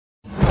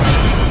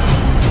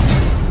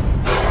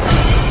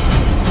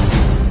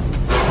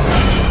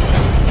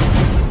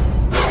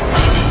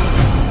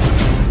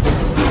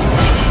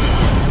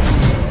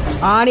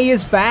Arnie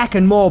is back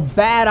and more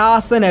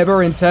badass than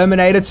ever in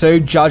Terminator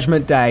 2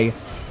 Judgment Day.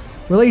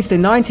 Released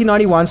in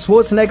 1991,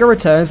 Schwarzenegger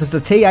returns as the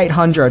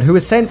T-800, who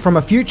is sent from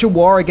a future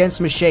war against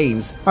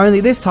machines.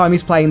 Only this time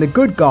he's playing the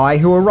good guy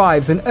who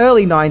arrives in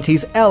early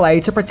 90s LA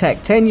to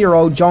protect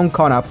 10-year-old John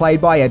Connor, played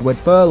by Edward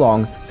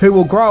Furlong, who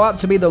will grow up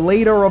to be the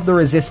leader of the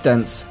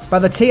resistance. But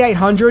the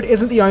T-800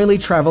 isn't the only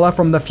traveller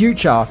from the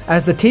future,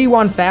 as the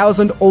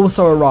T-1000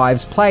 also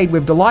arrives, played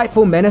with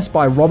delightful menace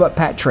by Robert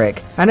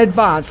Patrick, an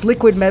advanced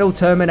liquid metal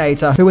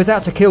Terminator who is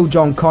out to kill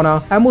John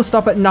Connor and will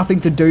stop at nothing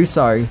to do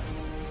so.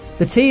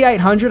 The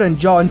T-800 and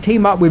John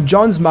team up with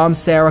John's mum,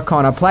 Sarah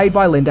Connor, played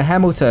by Linda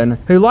Hamilton,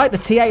 who, like the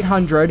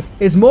T-800,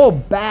 is more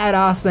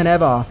badass than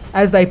ever,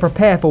 as they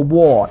prepare for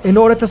war in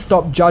order to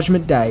stop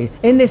Judgment Day,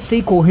 in this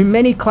sequel who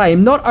many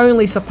claim not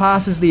only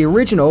surpasses the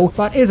original,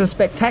 but is a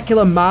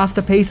spectacular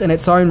masterpiece in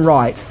its own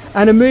right,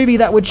 and a movie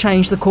that would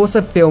change the course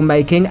of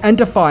filmmaking and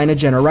define a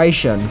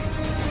generation.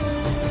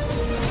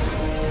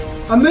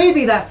 A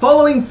movie that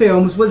following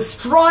films would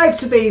strive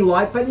to be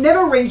like, but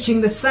never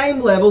reaching the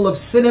same level of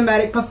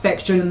cinematic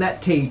perfection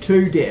that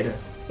T2 did.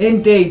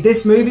 Indeed,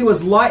 this movie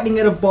was lightning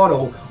in a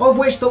bottle, of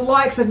which the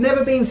likes had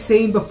never been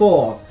seen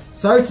before.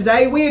 So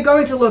today we are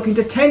going to look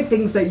into 10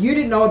 things that you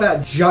didn't know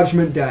about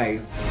Judgment Day.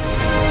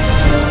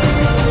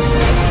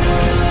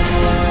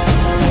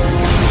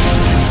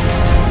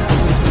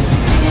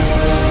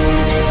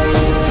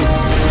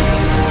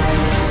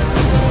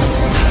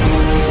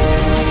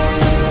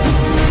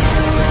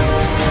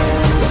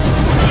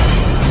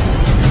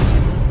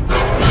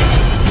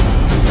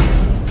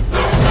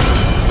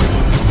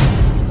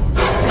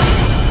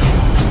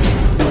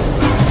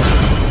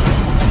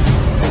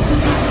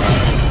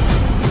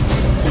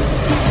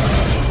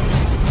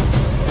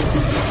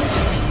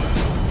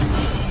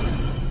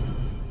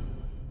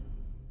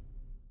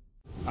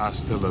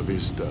 Hasta la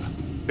vista,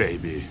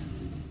 baby.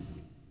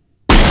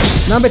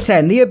 Number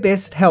 10. The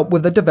Abyss helped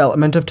with the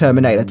development of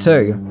Terminator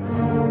 2.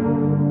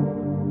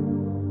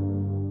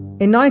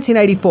 In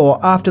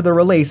 1984, after the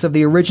release of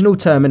the original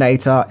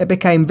Terminator, it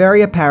became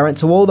very apparent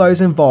to all those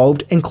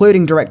involved,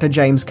 including director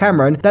James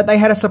Cameron, that they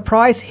had a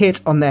surprise hit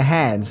on their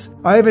hands.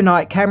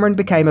 Overnight, Cameron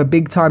became a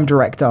big-time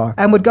director,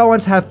 and would go on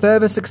to have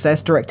further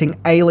success directing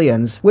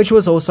Aliens, which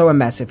was also a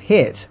massive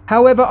hit.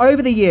 However,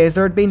 over the years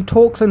there had been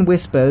talks and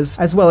whispers,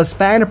 as well as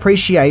fan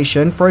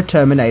appreciation for a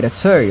Terminator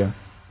 2.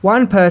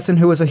 One person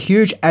who was a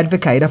huge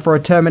advocate for a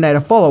Terminator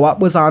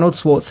follow-up was Arnold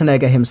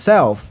Schwarzenegger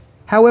himself.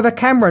 However,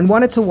 Cameron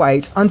wanted to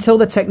wait until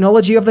the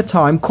technology of the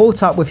time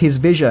caught up with his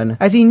vision,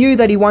 as he knew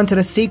that he wanted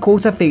a sequel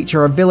to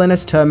feature a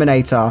villainous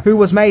Terminator who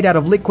was made out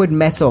of liquid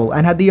metal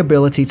and had the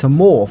ability to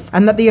morph,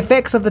 and that the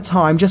effects of the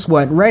time just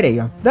weren't ready.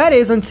 That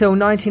is until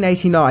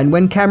 1989,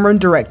 when Cameron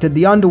directed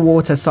the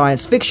underwater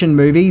science fiction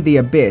movie The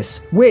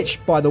Abyss, which,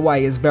 by the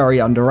way, is very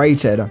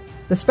underrated.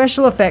 The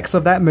special effects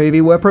of that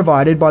movie were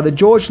provided by the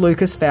George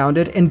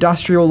Lucas-founded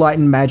Industrial Light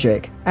and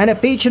Magic, and it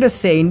featured a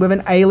scene with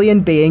an alien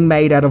being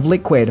made out of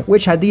liquid,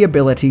 which had the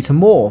ability to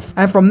morph.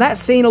 And from that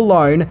scene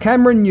alone,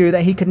 Cameron knew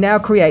that he could now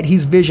create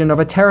his vision of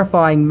a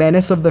terrifying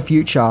menace of the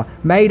future,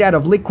 made out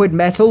of liquid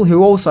metal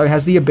who also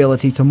has the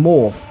ability to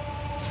morph.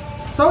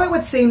 So it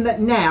would seem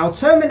that now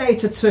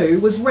Terminator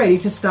 2 was ready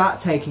to start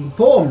taking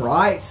form,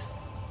 right?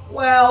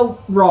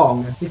 Well,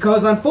 wrong,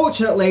 because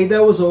unfortunately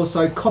there was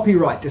also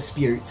copyright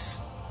disputes.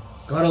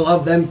 Gotta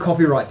love them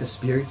copyright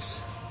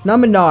disputes.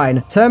 Number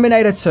 9.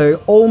 Terminator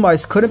 2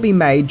 almost couldn't be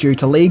made due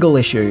to legal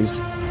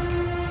issues.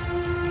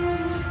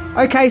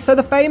 Okay, so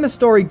the famous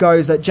story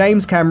goes that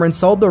James Cameron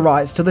sold the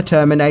rights to the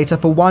Terminator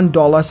for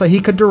 $1 so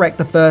he could direct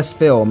the first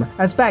film,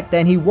 as back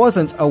then he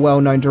wasn't a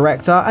well-known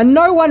director and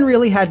no one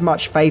really had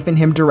much faith in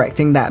him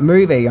directing that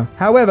movie.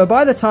 However,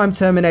 by the time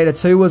Terminator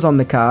 2 was on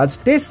the cards,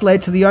 this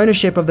led to the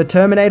ownership of the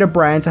Terminator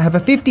brand to have a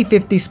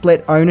 50-50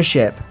 split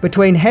ownership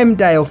between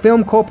Hemdale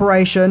Film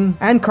Corporation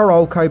and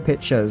Carolco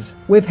Pictures,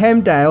 with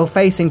Hemdale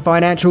facing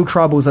financial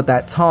troubles at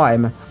that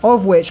time,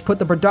 of which put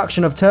the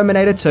production of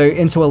Terminator 2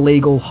 into a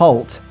legal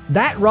halt.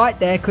 That right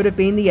there could have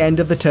been the end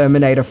of the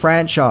Terminator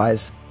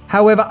franchise.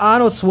 However,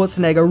 Arnold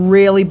Schwarzenegger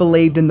really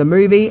believed in the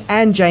movie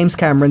and James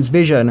Cameron's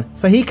vision,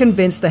 so he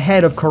convinced the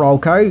head of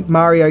Carolco,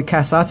 Mario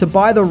Kassar, to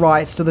buy the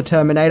rights to the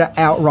Terminator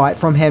outright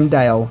from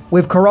Hemdale,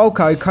 with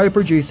Carolco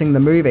co-producing the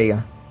movie.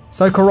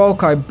 So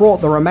Carolco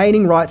bought the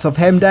remaining rights of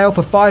Hemdale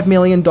for $5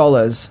 million.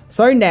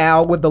 So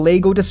now, with the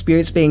legal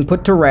disputes being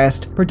put to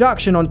rest,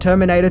 production on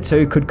Terminator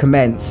 2 could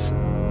commence.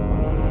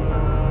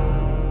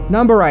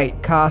 Number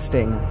 8.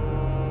 Casting.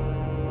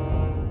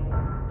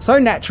 So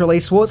naturally,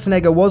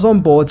 Schwarzenegger was on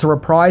board to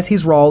reprise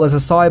his role as a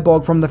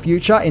cyborg from the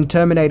future in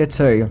Terminator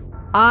 2.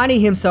 Arnie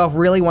himself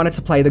really wanted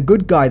to play the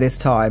good guy this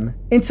time.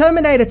 In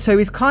Terminator 2,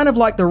 he's kind of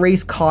like the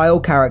Reese Kyle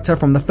character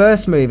from the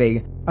first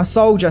movie, a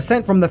soldier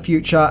sent from the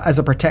future as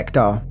a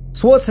protector.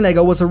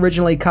 Schwarzenegger was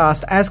originally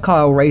cast as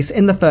Kyle Reese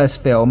in the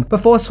first film,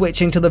 before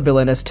switching to the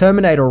villainous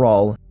Terminator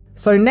role.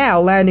 So now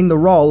landing the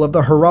role of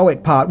the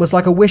heroic part was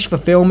like a wish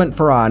fulfillment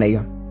for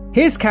Arnie.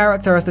 His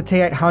character as the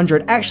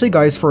T-800 actually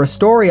goes for a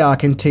story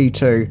arc in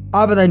T2,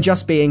 other than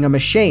just being a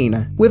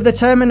machine, with the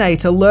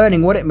Terminator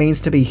learning what it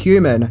means to be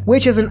human,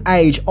 which is an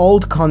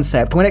age-old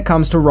concept when it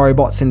comes to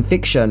robots in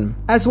fiction,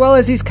 as well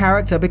as his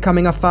character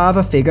becoming a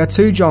father figure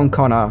to John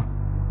Connor.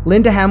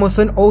 Linda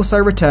Hamilton also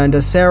returned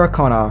as Sarah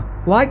Connor.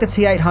 Like the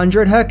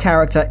T-800, her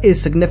character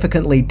is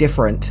significantly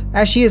different,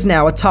 as she is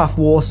now a tough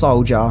war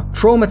soldier,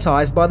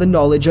 traumatized by the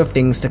knowledge of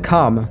things to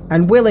come,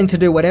 and willing to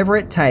do whatever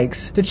it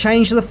takes to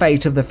change the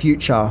fate of the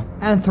future.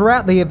 And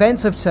throughout the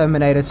events of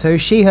Terminator 2,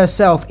 she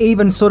herself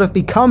even sort of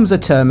becomes a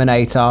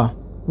Terminator,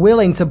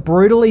 willing to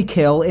brutally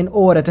kill in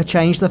order to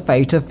change the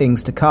fate of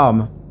things to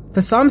come.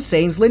 For some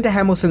scenes, Linda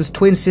Hamilton's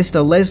twin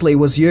sister Leslie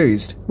was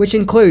used, which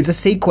includes a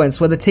sequence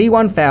where the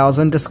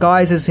T-1000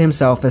 disguises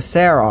himself as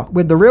Sarah,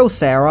 with the real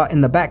Sarah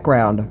in the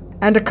background,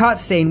 and a cut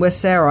scene where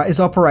Sarah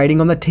is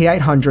operating on the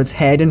T-800's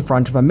head in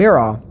front of a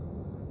mirror.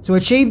 To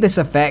achieve this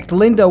effect,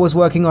 Linda was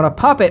working on a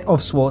puppet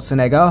of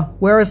Schwarzenegger,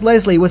 whereas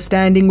Leslie was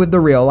standing with the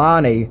real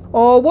Arnie.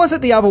 Or was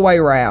it the other way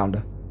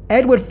around?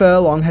 Edward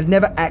Furlong had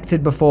never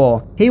acted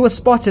before. He was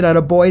spotted at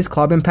a boys'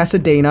 club in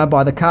Pasadena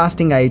by the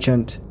casting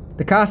agent.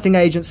 The casting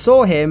agent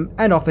saw him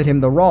and offered him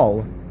the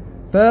role.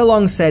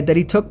 Furlong said that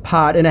he took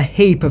part in a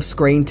heap of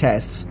screen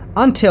tests,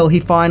 until he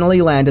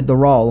finally landed the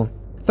role.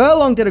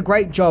 Furlong did a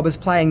great job as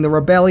playing the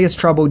rebellious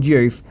troubled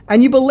youth,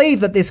 and you believe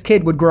that this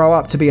kid would grow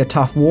up to be a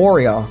tough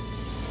warrior.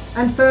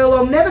 And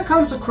Furlong never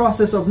comes across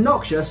as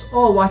obnoxious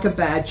or like a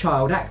bad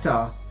child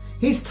actor.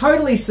 He's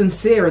totally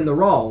sincere in the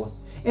role.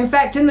 In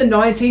fact, in the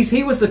 90s,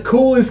 he was the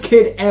coolest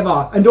kid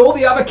ever, and all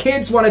the other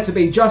kids wanted to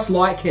be just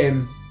like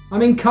him. I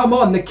mean, come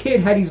on, the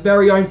kid had his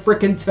very own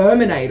frickin'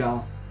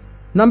 Terminator.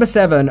 Number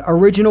 7.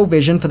 Original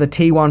vision for the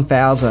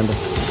T-1000.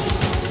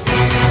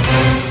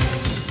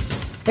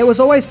 It was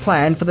always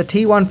planned for the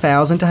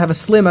T-1000 to have a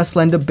slimmer,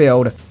 slender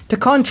build, to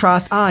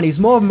contrast Arnie's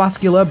more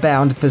muscular,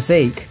 bound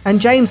physique, and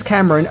James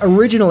Cameron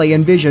originally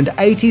envisioned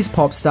 80s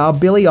pop star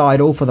Billy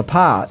Idol for the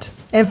part.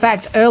 In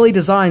fact, early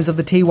designs of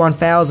the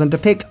T-1000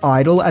 depict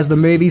Idol as the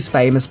movie's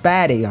famous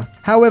baddie.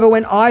 However,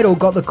 when Idol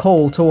got the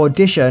call to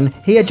audition,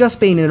 he had just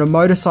been in a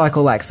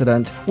motorcycle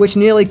accident, which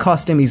nearly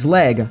cost him his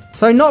leg.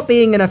 So not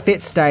being in a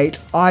fit state,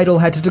 Idol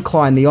had to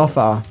decline the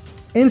offer.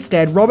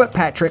 Instead, Robert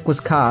Patrick was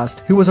cast,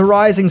 who was a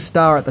rising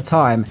star at the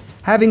time,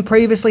 having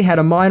previously had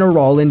a minor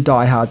role in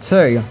Die Hard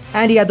 2,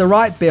 and he had the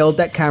right build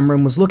that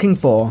Cameron was looking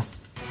for.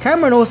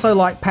 Cameron also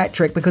liked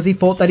Patrick because he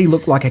thought that he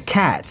looked like a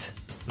cat.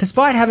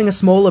 Despite having a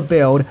smaller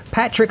build,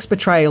 Patrick's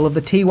portrayal of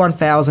the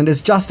T-1000 is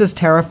just as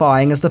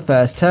terrifying as the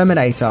first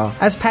Terminator,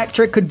 as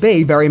Patrick could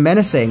be very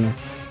menacing.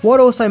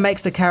 What also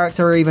makes the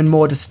character even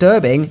more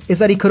disturbing is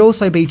that he could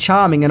also be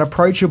charming and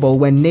approachable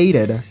when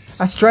needed,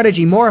 a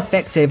strategy more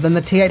effective than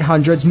the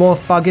T-800's more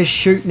thuggish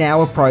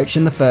shoot-now approach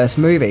in the first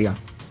movie.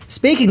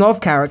 Speaking of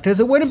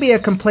characters, it wouldn't be a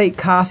complete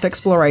cast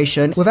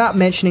exploration without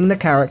mentioning the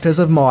characters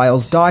of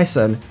Miles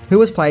Dyson, who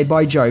was played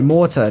by Joe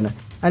Morton,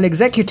 an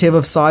executive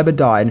of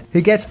Cyberdyne who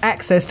gets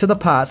access to the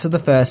parts of the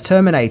first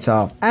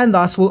Terminator, and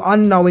thus will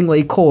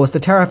unknowingly cause the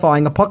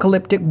terrifying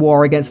apocalyptic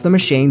war against the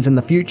machines in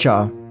the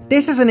future.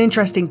 This is an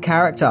interesting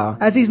character,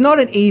 as he's not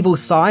an evil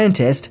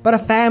scientist, but a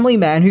family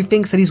man who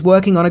thinks that he's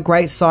working on a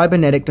great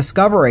cybernetic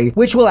discovery,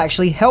 which will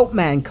actually help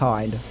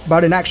mankind.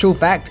 But in actual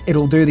fact,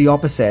 it'll do the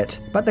opposite.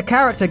 But the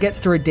character gets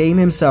to redeem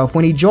himself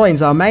when he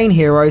joins our main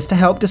heroes to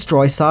help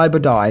destroy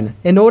Cyberdyne,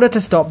 in order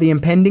to stop the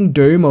impending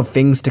doom of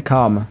things to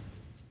come.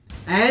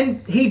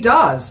 And he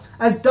does,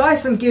 as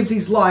Dyson gives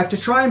his life to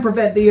try and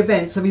prevent the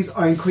events of his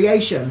own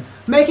creation,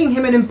 making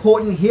him an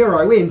important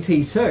hero in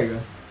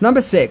T2.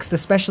 Number 6. The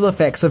special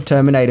effects of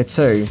Terminator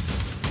 2.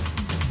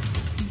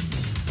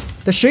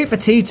 The shoot for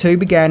T2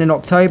 began in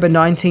October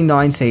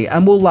 1990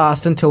 and will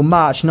last until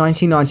March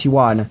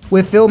 1991,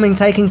 with filming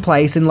taking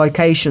place in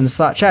locations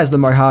such as the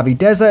Mojave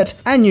Desert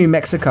and New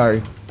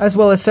Mexico, as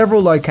well as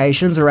several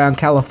locations around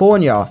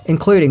California,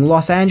 including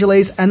Los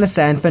Angeles and the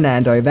San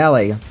Fernando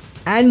Valley.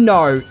 And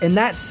no, in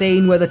that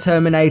scene where the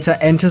Terminator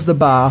enters the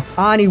bar,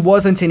 Arnie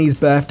wasn't in his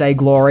birthday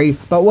glory,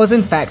 but was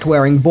in fact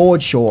wearing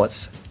board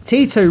shorts.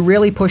 T2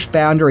 really pushed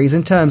boundaries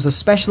in terms of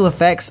special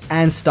effects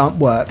and stunt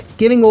work,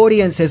 giving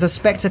audiences a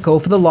spectacle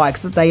for the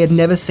likes that they had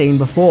never seen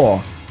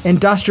before.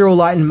 Industrial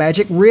Light and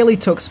Magic really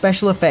took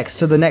special effects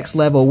to the next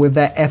level with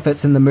their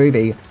efforts in the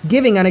movie,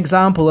 giving an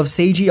example of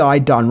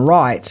CGI done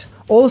right.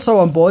 Also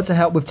on board to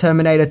help with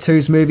Terminator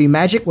 2's movie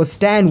magic was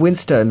Stan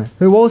Winston,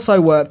 who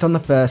also worked on the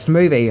first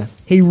movie.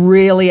 He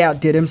really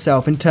outdid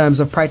himself in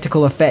terms of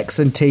practical effects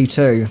in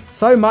T2.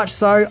 So much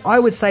so, I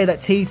would say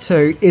that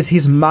T2 is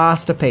his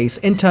masterpiece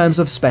in terms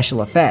of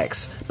special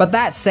effects. But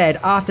that said,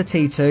 after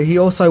T2, he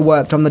also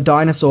worked on the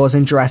dinosaurs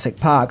in Jurassic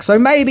Park, so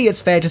maybe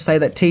it's fair to say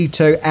that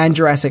T2 and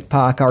Jurassic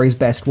Park are his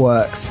best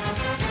works.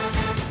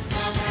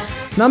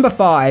 Number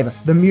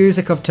 5. The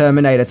music of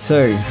Terminator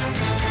 2.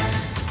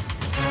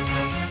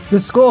 The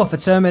score for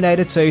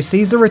Terminator 2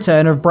 sees the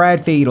return of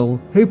Brad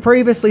Fiedel, who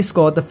previously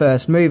scored the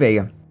first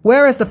movie.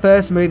 Whereas the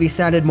first movie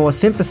sounded more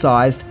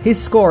synthesized,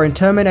 his score in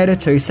Terminator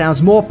 2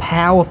 sounds more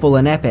powerful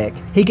and epic.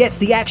 He gets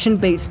the action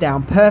beats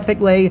down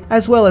perfectly,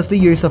 as well as the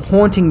use of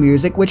haunting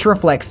music which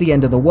reflects the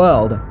end of the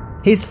world.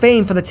 His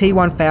theme for the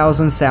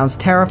T-1000 sounds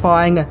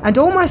terrifying, and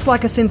almost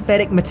like a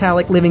synthetic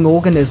metallic living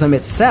organism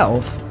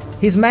itself.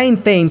 His main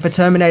theme for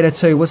Terminator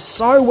 2 was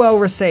so well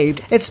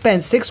received, it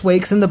spent 6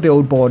 weeks in the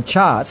Billboard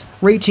charts,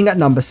 reaching at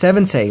number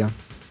 70.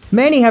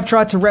 Many have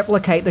tried to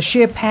replicate the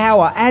sheer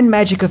power and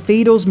magic of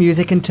Fiedel's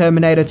music in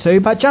Terminator 2,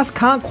 but just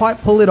can't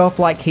quite pull it off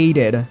like he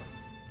did.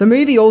 The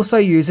movie also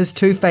uses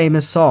 2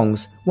 famous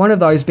songs, one of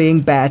those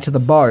being Bad to the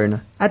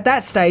Bone. At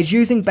that stage,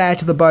 using Bad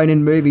to the Bone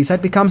in movies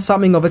had become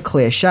something of a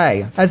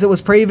cliché, as it was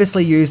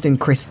previously used in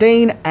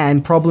Christine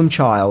and Problem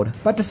Child.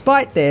 But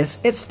despite this,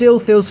 it still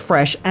feels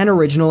fresh and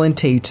original in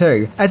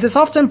T2, as it's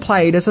often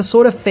played as a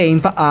sort of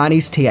theme for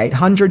Arnie's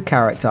T-800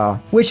 character,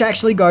 which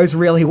actually goes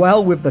really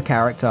well with the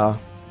character.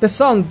 The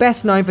song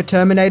best known for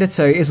Terminator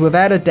 2 is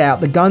without a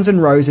doubt the Guns N'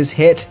 Roses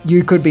hit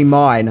You Could Be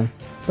Mine.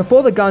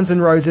 Before the Guns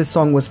N' Roses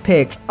song was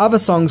picked, other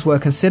songs were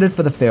considered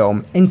for the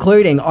film,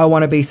 including I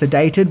Wanna Be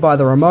Sedated by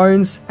the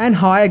Ramones and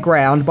Higher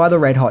Ground by the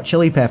Red Hot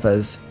Chili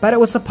Peppers. But it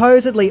was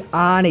supposedly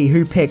Arnie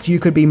who picked You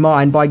Could Be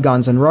Mine by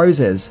Guns N'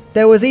 Roses.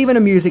 There was even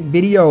a music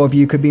video of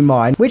You Could Be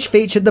Mine, which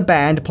featured the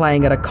band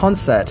playing at a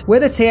concert, where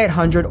the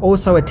T-800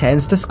 also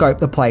attends to scope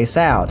the place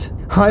out.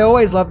 I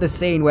always love the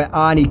scene where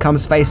Arnie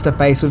comes face to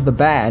face with the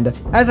band.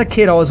 As a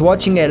kid I was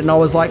watching it and I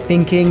was like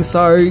thinking,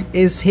 so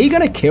is he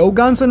gonna kill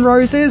Guns N'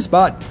 Roses?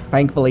 But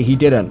thankfully he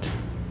didn't.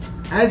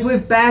 As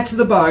with Bad to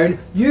the Bone,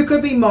 You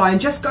Could Be Mine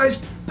just goes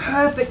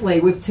perfectly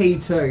with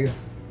T2.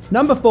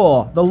 Number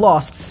 4, the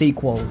Lost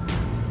sequel.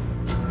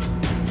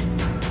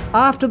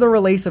 After the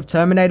release of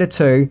Terminator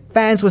 2,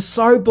 fans were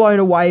so blown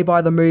away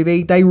by the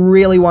movie they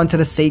really wanted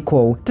a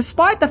sequel,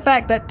 despite the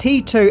fact that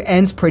T2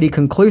 ends pretty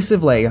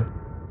conclusively.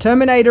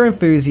 Terminator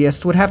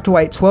enthusiasts would have to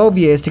wait 12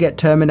 years to get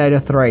Terminator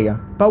 3.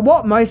 But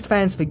what most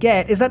fans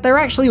forget is that there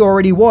actually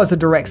already was a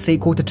direct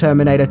sequel to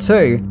Terminator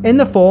 2, in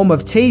the form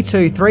of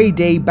T2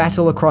 3D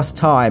Battle Across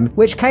Time,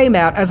 which came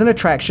out as an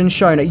attraction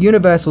shown at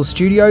Universal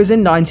Studios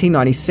in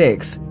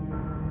 1996.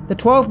 The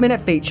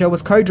 12-minute feature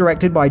was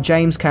co-directed by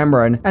James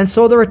Cameron and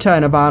saw the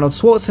return of Arnold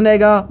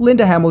Schwarzenegger,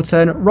 Linda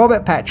Hamilton,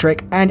 Robert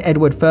Patrick, and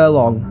Edward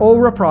Furlong, all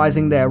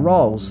reprising their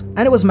roles,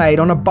 and it was made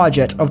on a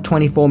budget of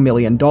 $24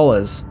 million.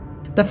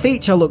 The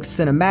feature looked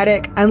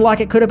cinematic and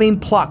like it could have been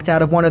plucked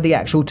out of one of the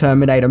actual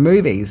Terminator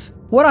movies.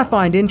 What I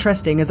find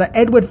interesting is that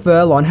Edward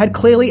Furlong had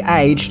clearly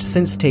aged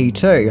since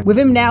T2, with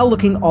him now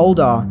looking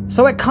older,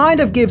 so it kind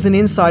of gives an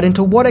insight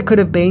into what it could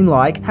have been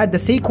like had the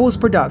sequel's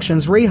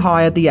productions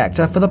rehired the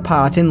actor for the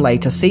part in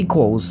later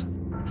sequels.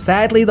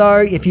 Sadly though,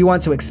 if you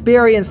want to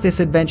experience this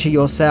adventure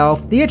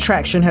yourself, the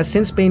attraction has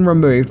since been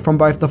removed from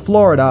both the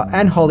Florida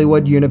and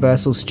Hollywood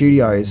Universal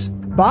Studios.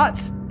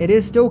 But it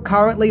is still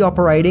currently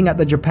operating at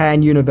the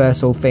Japan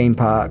Universal theme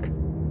park.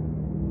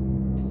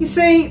 You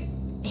see,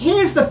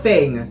 here's the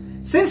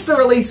thing. Since the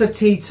release of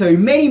T2,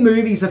 many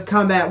movies have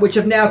come out which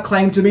have now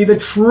claimed to be the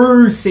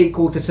true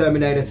sequel to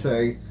Terminator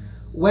 2,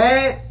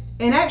 where,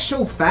 in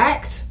actual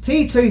fact,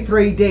 T2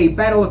 3D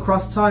Battle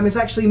Across Time is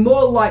actually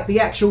more like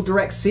the actual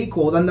direct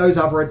sequel than those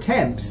other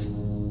attempts,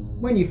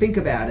 when you think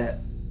about it.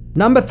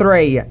 Number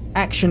 3,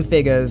 action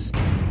figures.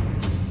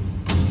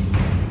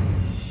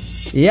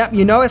 Yep,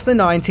 you know it's the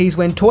 90s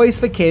when toys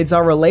for kids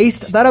are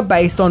released that are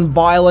based on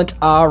violent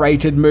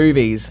R-rated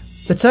movies.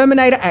 The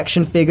Terminator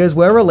action figures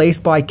were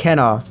released by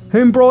Kenner,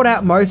 whom brought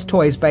out most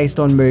toys based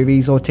on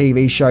movies or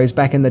TV shows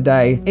back in the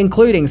day,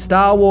 including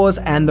Star Wars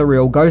and the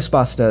real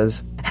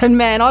Ghostbusters. And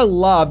man, I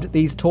loved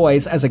these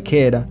toys as a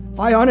kid.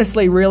 I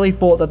honestly really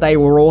thought that they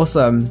were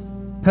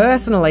awesome.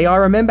 Personally, I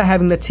remember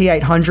having the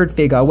T-800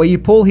 figure where you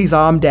pull his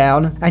arm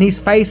down and his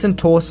face and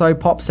torso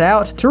pops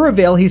out to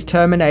reveal his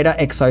Terminator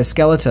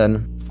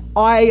exoskeleton.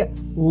 I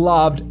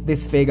loved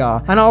this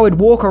figure, and I would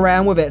walk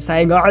around with it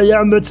saying, "I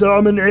am the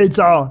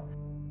Terminator."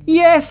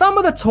 Yeah, some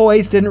of the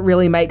toys didn't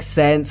really make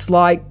sense,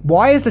 like,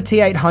 why is the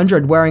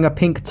T-800 wearing a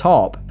pink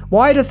top?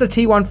 Why does the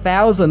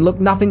T-1000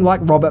 look nothing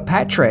like Robert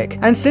Patrick?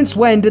 And since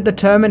when did the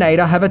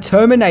Terminator have a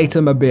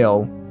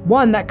Terminator-mobile?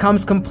 One that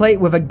comes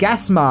complete with a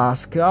gas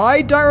mask.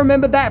 I don't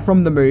remember that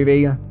from the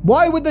movie.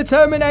 Why would the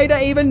Terminator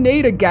even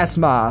need a gas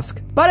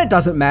mask? But it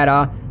doesn't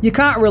matter. You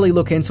can't really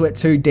look into it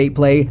too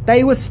deeply.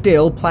 They were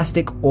still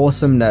plastic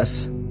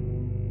awesomeness.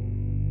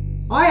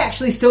 I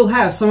actually still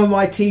have some of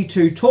my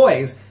T2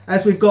 toys,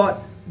 as we've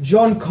got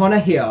John Connor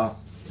here.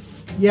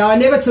 Yeah, I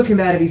never took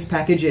him out of his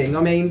packaging.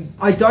 I mean,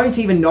 I don't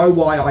even know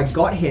why I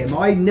got him.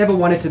 I never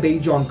wanted to be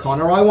John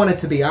Connor. I wanted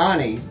to be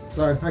Arnie.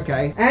 So,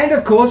 okay. And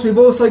of course, we've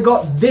also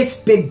got this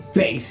big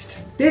beast.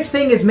 This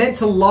thing is meant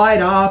to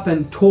light up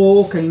and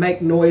talk and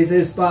make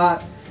noises,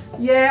 but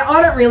yeah,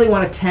 I don't really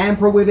want to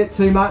tamper with it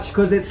too much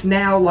because it's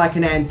now like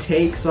an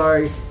antique,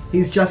 so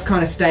he's just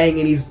kind of staying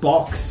in his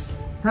box.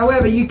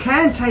 However, you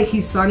can take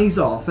his sunnies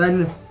off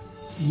and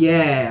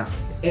yeah,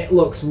 it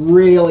looks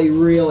really,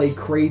 really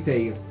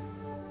creepy.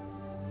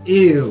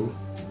 Ew.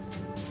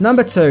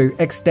 Number 2,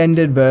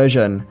 extended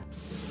version.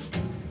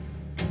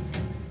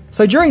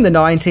 So during the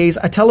 90s,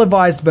 a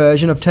televised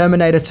version of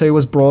Terminator 2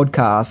 was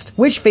broadcast,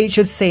 which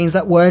featured scenes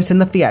that weren't in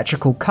the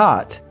theatrical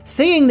cut.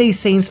 Seeing these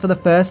scenes for the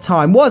first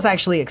time was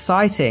actually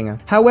exciting.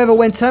 However,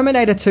 when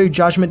Terminator 2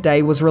 Judgment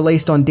Day was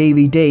released on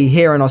DVD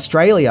here in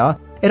Australia,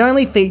 it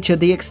only featured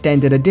the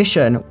extended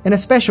edition, in a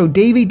special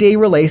DVD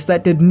release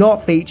that did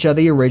not feature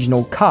the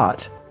original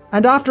cut.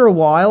 And after a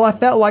while, I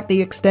felt like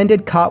the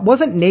extended cut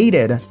wasn't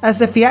needed, as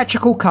the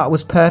theatrical cut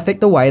was perfect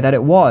the way that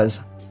it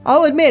was.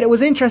 I'll admit it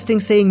was interesting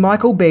seeing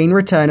Michael Biehn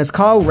return as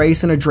Kyle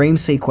Reese in a dream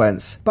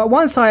sequence, but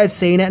once I had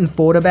seen it and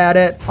thought about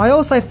it, I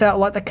also felt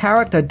like the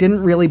character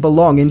didn't really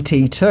belong in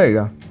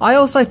T2. I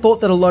also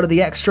thought that a lot of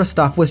the extra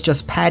stuff was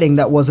just padding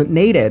that wasn't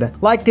needed.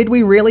 Like, did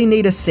we really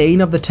need a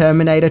scene of the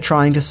Terminator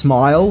trying to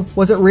smile?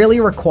 Was it really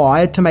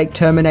required to make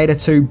Terminator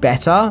 2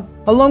 better?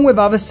 Along with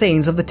other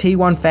scenes of the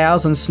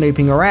T-1000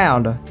 snooping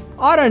around.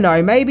 I don't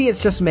know, maybe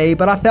it's just me,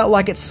 but I felt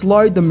like it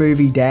slowed the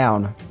movie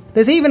down.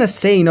 There's even a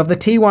scene of the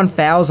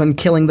T-1000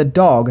 killing the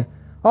dog.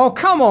 Oh,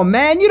 come on,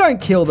 man, you don't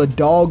kill the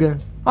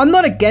dog. I'm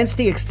not against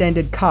the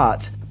extended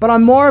cut, but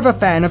I'm more of a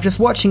fan of just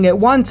watching it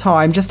one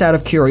time just out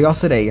of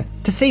curiosity,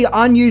 to see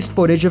unused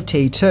footage of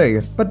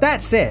T2. But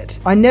that's it.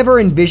 I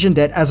never envisioned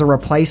it as a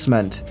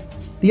replacement.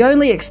 The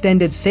only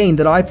extended scene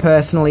that I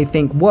personally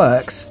think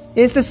works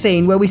is the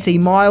scene where we see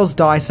Miles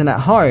Dyson at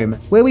home,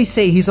 where we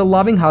see he's a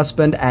loving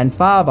husband and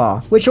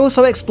father, which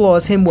also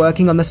explores him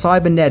working on the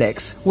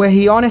cybernetics, where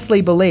he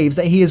honestly believes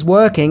that he is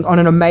working on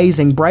an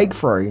amazing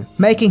breakthrough,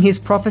 making his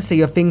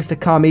prophecy of things to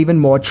come even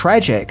more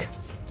tragic.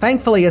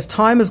 Thankfully, as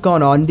time has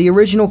gone on, the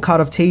original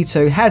cut of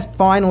T2 has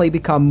finally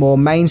become more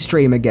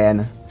mainstream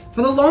again.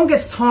 For the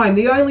longest time,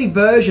 the only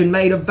version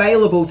made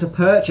available to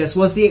purchase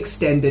was the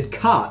extended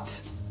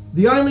cut.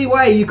 The only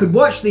way you could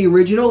watch the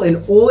original in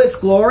all its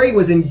glory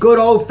was in good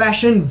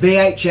old-fashioned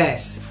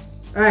VHS.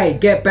 Hey,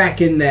 get back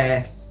in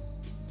there.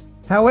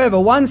 However,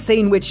 one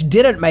scene which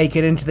didn't make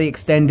it into the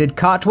extended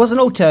cut was an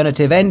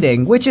alternative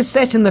ending, which is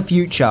set in the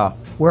future,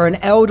 where an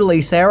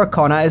elderly Sarah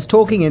Connor is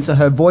talking into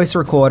her voice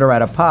recorder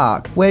at a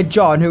park, where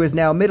John, who is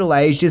now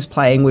middle-aged, is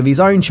playing with his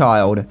own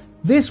child.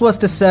 This was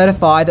to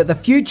certify that the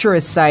future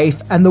is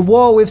safe and the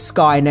war with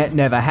Skynet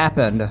never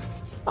happened.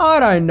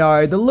 I don't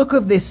know, the look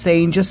of this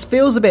scene just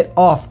feels a bit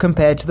off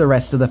compared to the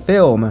rest of the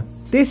film.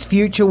 This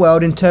future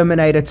world in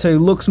Terminator 2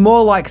 looks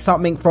more like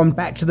something from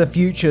Back to the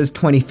Future's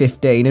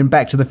 2015 and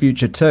Back to the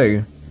Future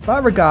 2.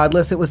 But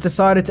regardless, it was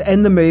decided to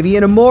end the movie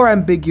in a more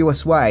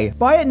ambiguous way,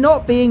 by it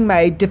not being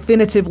made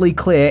definitively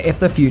clear if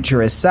the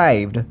future is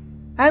saved.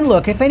 And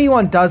look, if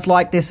anyone does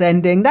like this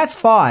ending, that's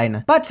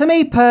fine. But to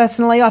me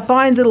personally, I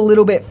find it a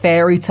little bit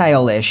fairy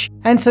tale-ish.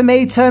 And to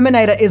me,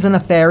 Terminator isn't a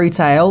fairy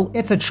tale,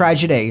 it's a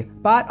tragedy.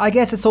 But I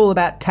guess it's all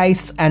about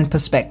tastes and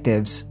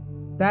perspectives.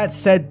 That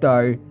said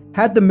though,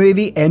 had the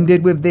movie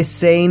ended with this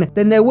scene,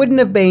 then there wouldn't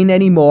have been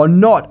any more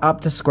not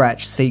up to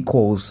scratch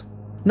sequels.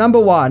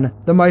 Number 1,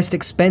 the most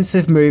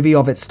expensive movie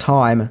of its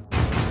time.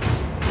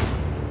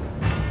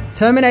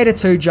 Terminator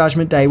 2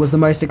 Judgment Day was the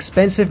most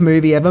expensive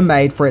movie ever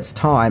made for its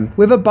time,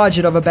 with a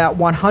budget of about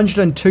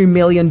 $102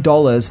 million,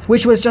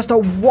 which was just a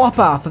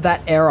whopper for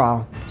that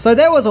era. So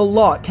there was a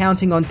lot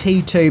counting on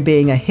T2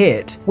 being a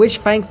hit, which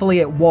thankfully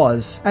it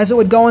was, as it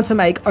would go on to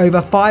make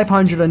over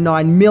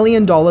 $509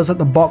 million at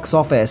the box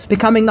office,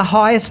 becoming the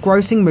highest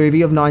grossing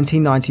movie of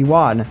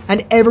 1991.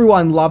 And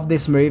everyone loved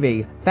this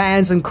movie,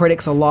 fans and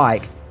critics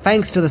alike.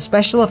 Thanks to the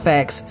special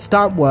effects,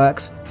 stunt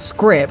works,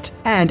 script,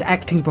 and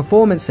acting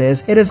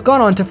performances, it has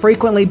gone on to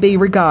frequently be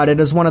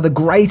regarded as one of the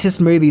greatest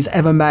movies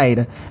ever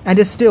made, and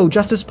is still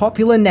just as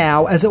popular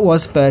now as it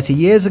was 30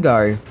 years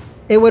ago.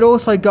 It would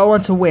also go on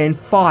to win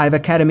 5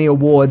 Academy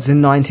Awards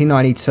in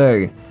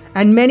 1992.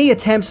 And many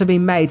attempts have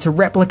been made to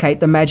replicate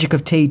the magic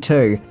of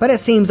T2, but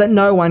it seems that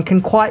no one can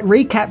quite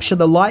recapture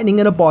the lightning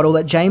in a bottle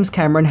that James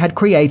Cameron had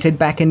created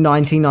back in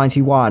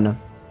 1991.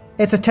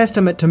 It's a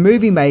testament to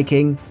movie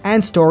making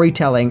and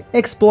storytelling,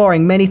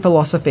 exploring many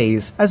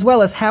philosophies, as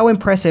well as how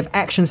impressive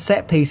action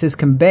set pieces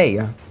can be.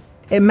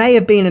 It may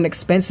have been an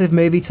expensive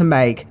movie to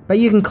make, but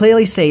you can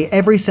clearly see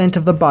every cent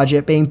of the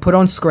budget being put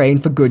on screen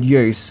for good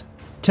use.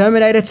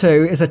 Terminator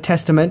 2 is a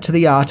testament to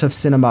the art of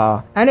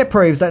cinema, and it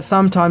proves that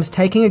sometimes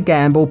taking a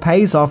gamble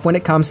pays off when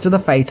it comes to the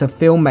fate of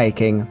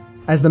filmmaking.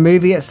 As the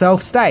movie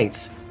itself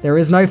states, there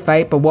is no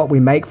fate but what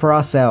we make for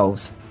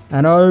ourselves.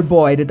 And oh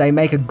boy, did they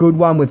make a good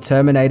one with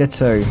Terminator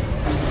 2.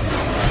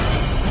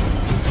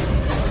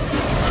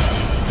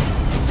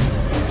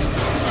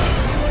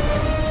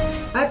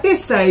 At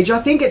this stage, I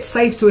think it's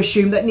safe to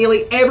assume that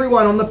nearly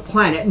everyone on the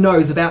planet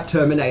knows about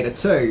Terminator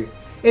 2.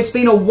 It's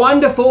been a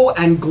wonderful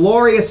and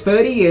glorious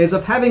 30 years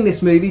of having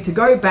this movie to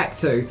go back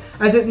to,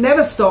 as it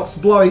never stops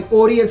blowing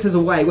audiences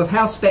away with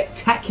how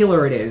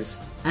spectacular it is.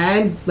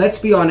 And, let's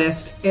be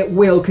honest, it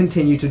will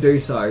continue to do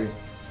so.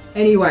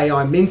 Anyway,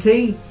 I'm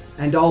Minty,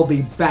 and I'll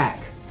be back.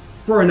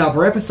 For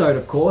another episode,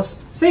 of course.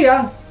 See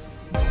ya!